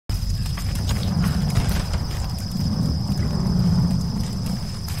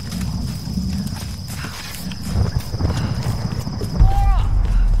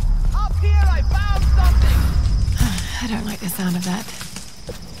of that.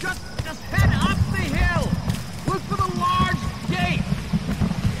 Just head up the hill! Look for the large gate!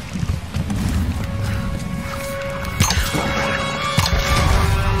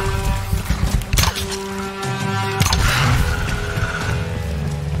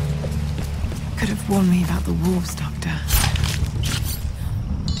 Could have warned me about the wolves, Doctor.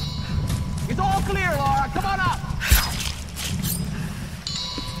 It's all clear, Laura! Come on up!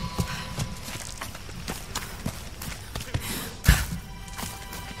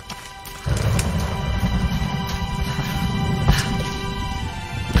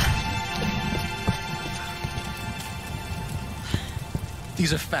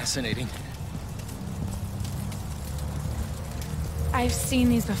 These are fascinating. I've seen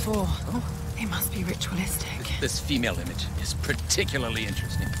these before. Oh, they must be ritualistic. This female image is particularly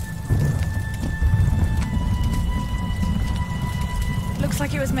interesting. Looks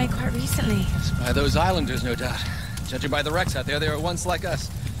like it was made quite recently. By those islanders, no doubt. Judging by the wrecks out there, they were once like us.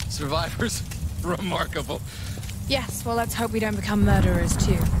 Survivors. Remarkable. Yes, well, let's hope we don't become murderers,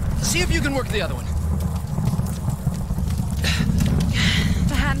 too. See if you can work the other one.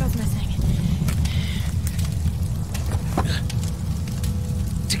 The handle's missing.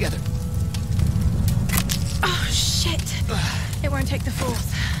 Together. Oh, shit. It won't take the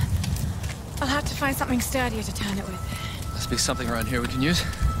force. I'll have to find something sturdier to turn it with. Must be something around here we can use.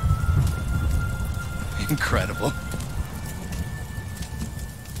 Incredible.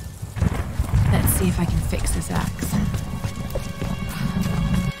 Let's see if I can fix this axe.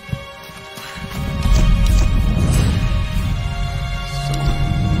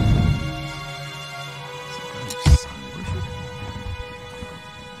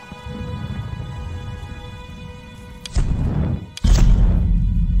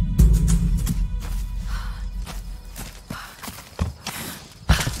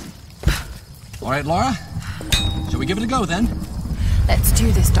 All right, Laura. Shall we give it a go, then? Let's do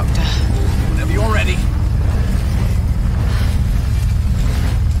this, Doctor. Whenever you're ready.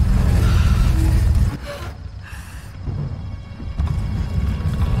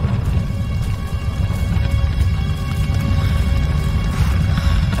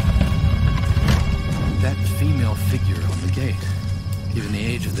 That female figure on the gate. Given the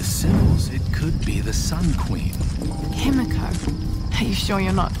age of the symbols, it could be the Sun Queen. Himiko. Are you sure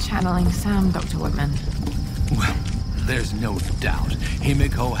you're not channeling Sam, Dr. Whitman? Well, there's no doubt.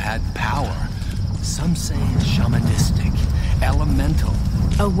 Himiko had power. Some say shamanistic, elemental.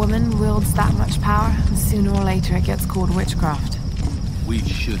 A woman wields that much power, and sooner or later it gets called witchcraft. We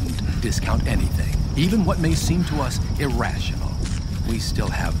shouldn't discount anything, even what may seem to us irrational. We still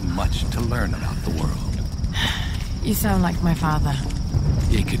have much to learn about the world. You sound like my father.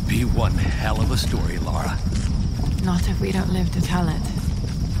 It could be one hell of a story, Laura. Not if we don't live to tell it.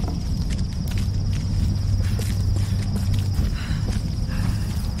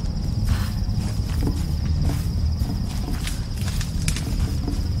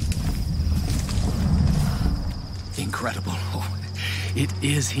 Incredible. Oh, it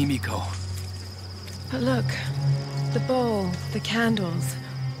is Himiko. But look, the bowl, the candles.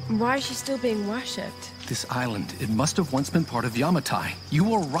 Why is she still being worshipped? This island, it must have once been part of Yamatai. You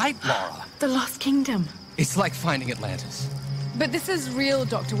were right, Laura. The Lost Kingdom. It's like finding Atlantis. But this is real,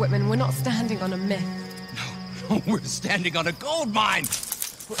 Dr. Whitman. We're not standing on a myth. No, we're standing on a gold mine!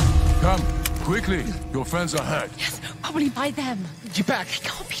 Come, quickly. Your friends are hurt. Yes, probably by them. Get back! They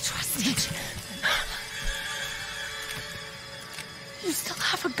can't be trusted. You still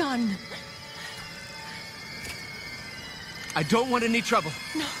have a gun. I don't want any trouble.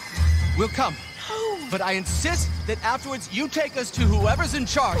 No. We'll come. No. But I insist that afterwards you take us to whoever's in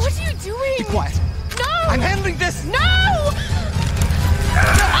charge. What are you doing? Be quiet. No! I'm handling this! No! Ah!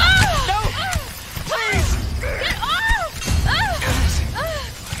 No! Please! Get off!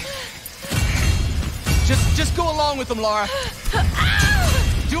 Just go along with them, Laura.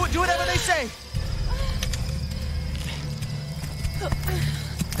 Do whatever they say.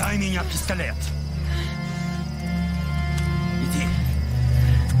 Дай меня пистолет. Иди.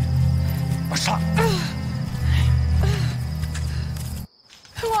 Пошла.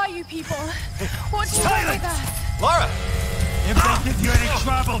 Who are you people? What do you want with us? Laura! If they give you any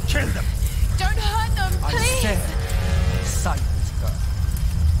trouble, kill them. Don't hurt them, I please! said, silence her.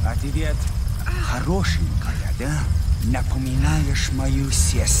 А ты ведь хорошенькая, да? Напоминаешь мою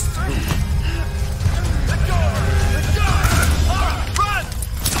сестру. Let go! Let go! Laura, run!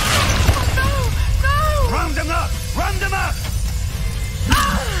 No! No! Round them up! Round them up!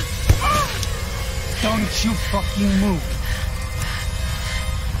 Don't you fucking move!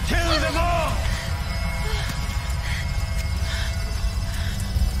 Kill them all!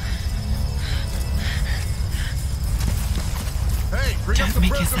 Bring up Don't the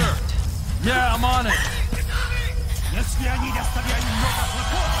make a prisoner. sound. Yeah, I'm on it. Если они доставляют много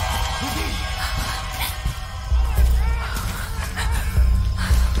хлопот, убей!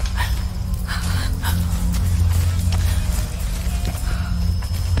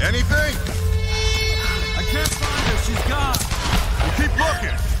 Anything? I can't find her. She's gone. You keep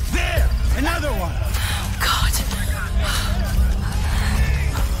looking. There! Another one! God.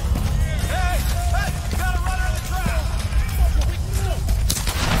 Hey, you got a runner in the trap.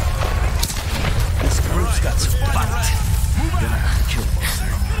 This group's got some bite. Gonna have to kill both of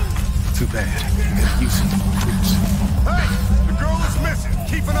them. Too bad. We could use some more troops. Hey, the girl is missing.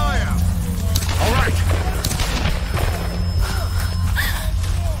 Keep an eye out. All right.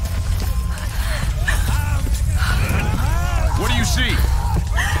 What do you see?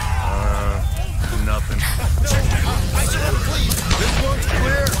 Nothing. This one's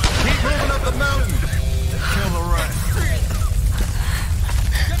clear. Keep moving up the mountain. Kill the rest.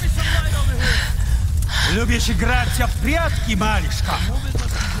 Get me some light over here. Любишь играть в прятки, малышка?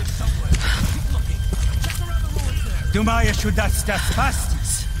 Думаешь, удастся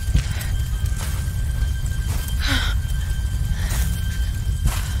спастись?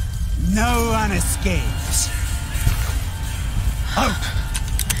 No one escapes. Out!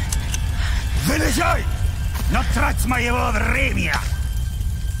 Вылезай! Но трать моего времени!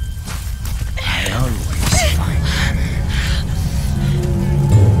 I always find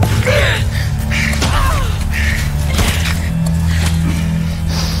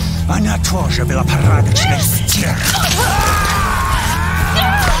Она тоже была порядочной стервой.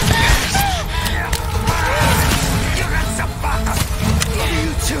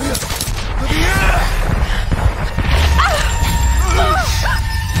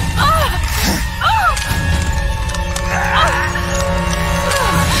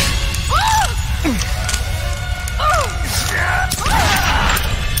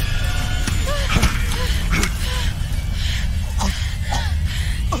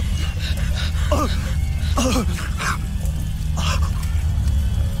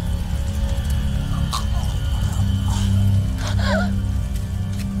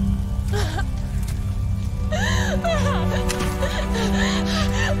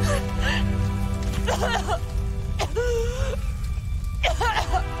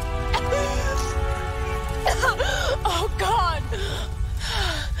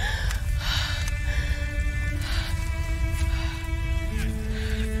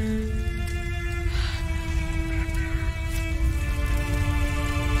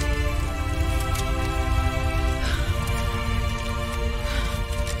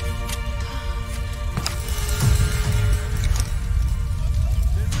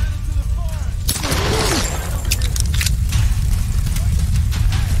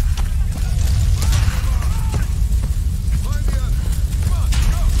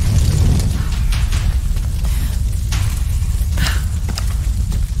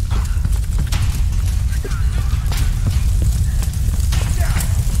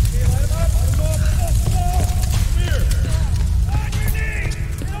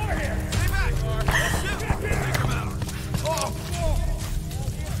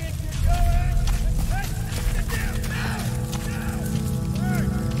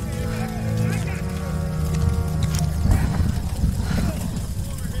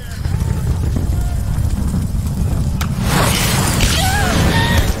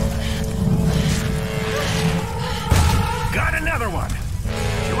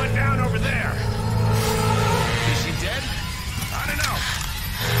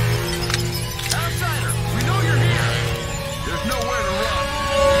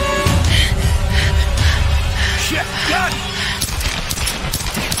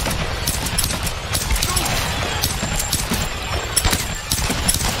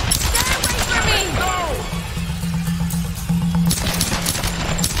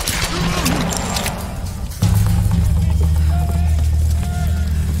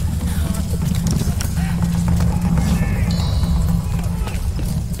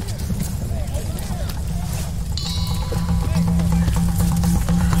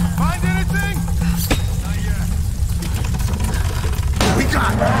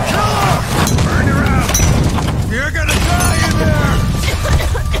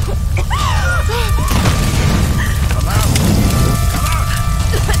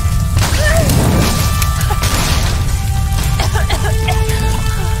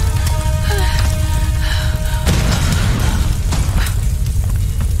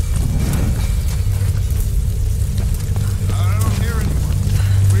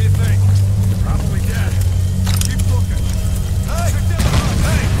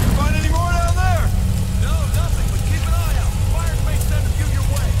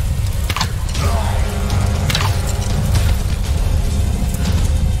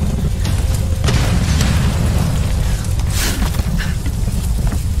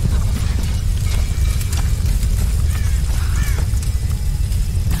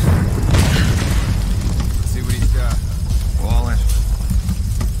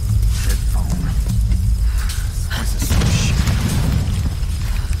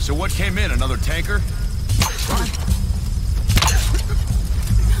 in? Another tanker?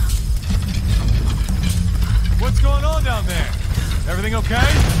 What's going on down there? Everything okay?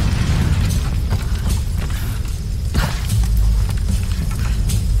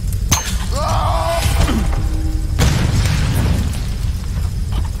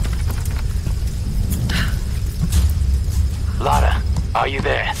 Lara, are you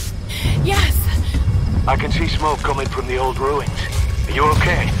there? Yes! I can see smoke coming from the old ruins. Are you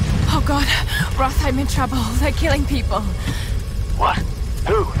okay? Oh god, Roth, I'm in trouble. They're killing people. What?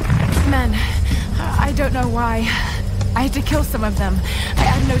 Who? Men. I don't know why. I had to kill some of them. I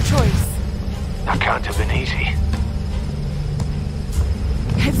had no choice. That can't have been easy.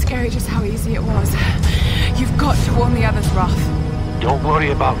 It's scary just how easy it was. You've got to warn the others, Roth. Don't worry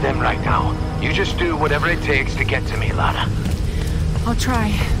about them right now. You just do whatever it takes to get to me, Lara. I'll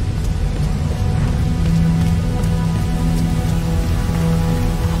try.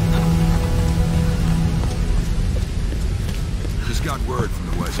 Just got word from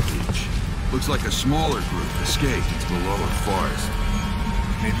the West Beach. Looks like a smaller group escaped into the lower forest.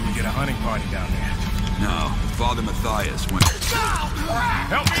 Maybe we get a hunting party down there. No, Father Matthias went...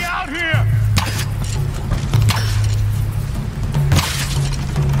 Help me out here!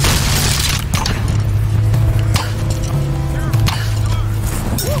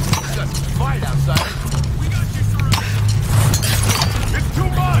 Fight outside. We got you surrounded! It's too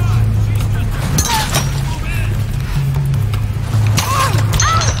much!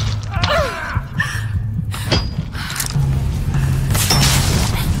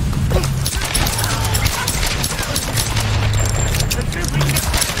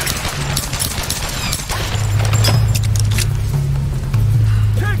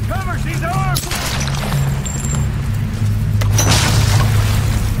 Take cover, she's armed!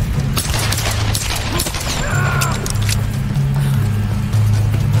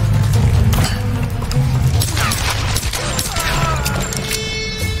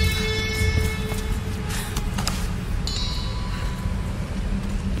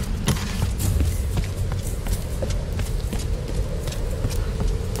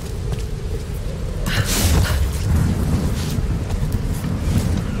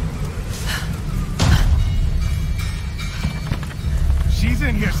 She's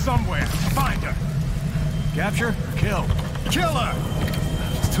in here somewhere. Find her. Capture or kill? Kill her!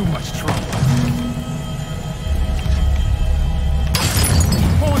 It's too much trouble.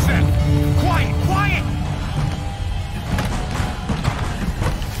 What was that? Quiet! Quiet!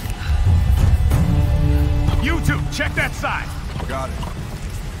 You two, check that side. Got it.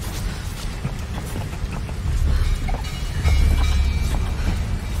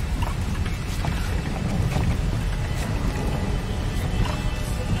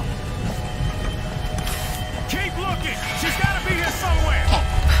 Keep looking! She's gotta be here somewhere!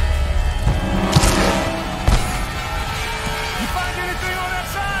 You find anything on that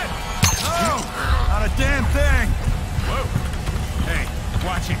side? No! Not a damn thing! Whoa! Hey,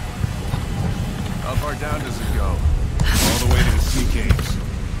 watch it. How far down does it go? All the way to the sea caves.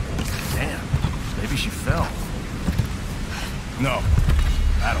 Damn, maybe she fell. No,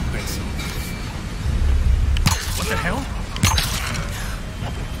 I don't think so. What the hell?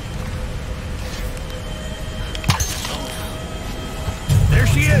 There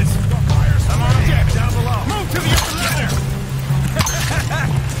she is! I'm on deck, down below. Move to the upper ladder!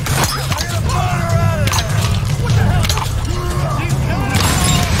 I'm gonna blow her out of there! What the hell? She's coming!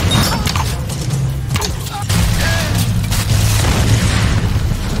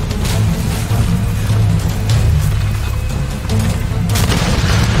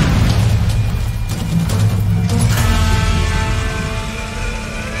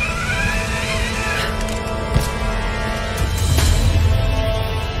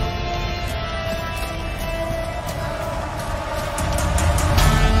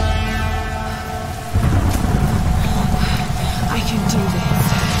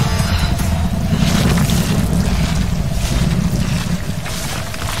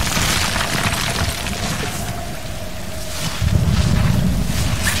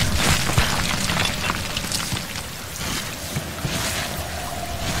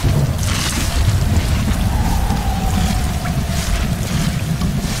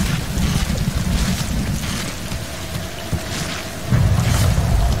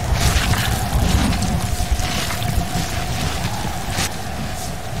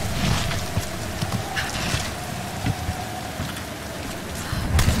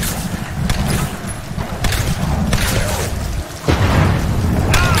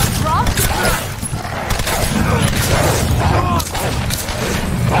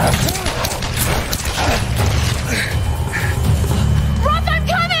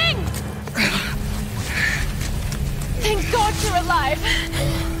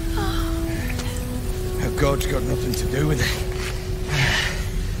 God's got nothing to do with it.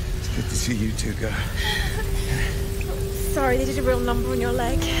 It's good to see you two go. Sorry, they did a real number on your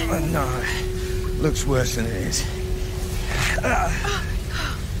leg. No, looks worse than it is.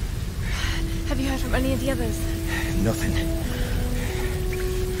 Have you heard from any of the others? Nothing.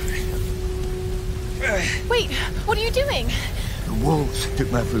 Wait, what are you doing? The wolves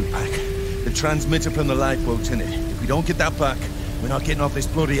took my food pack. The transmitter from the lifeboat's in it. If we don't get that back, we're not getting off this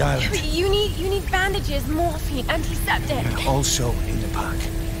bloody island. But you need bandages, morphine, antiseptic. And also in the pack.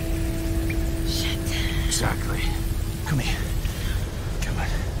 Shit. Exactly. Come here. Come on.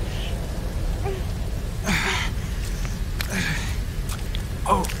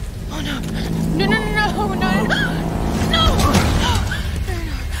 Oh. Oh no. No.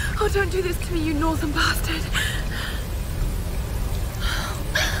 Oh, don't do this to me, you northern bastard.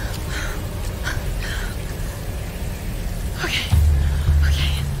 Okay.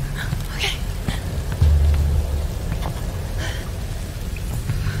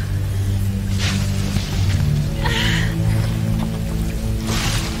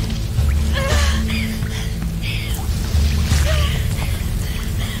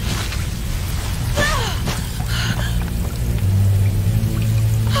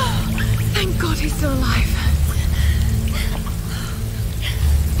 Thank God he's still alive.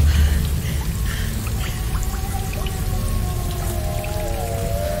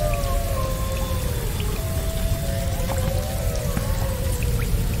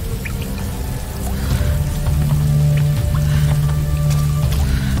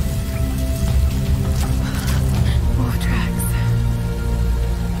 More tracks.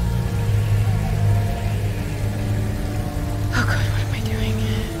 Oh God, what am I doing?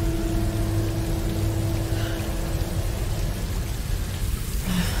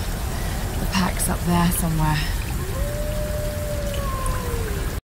 The pack's up there somewhere.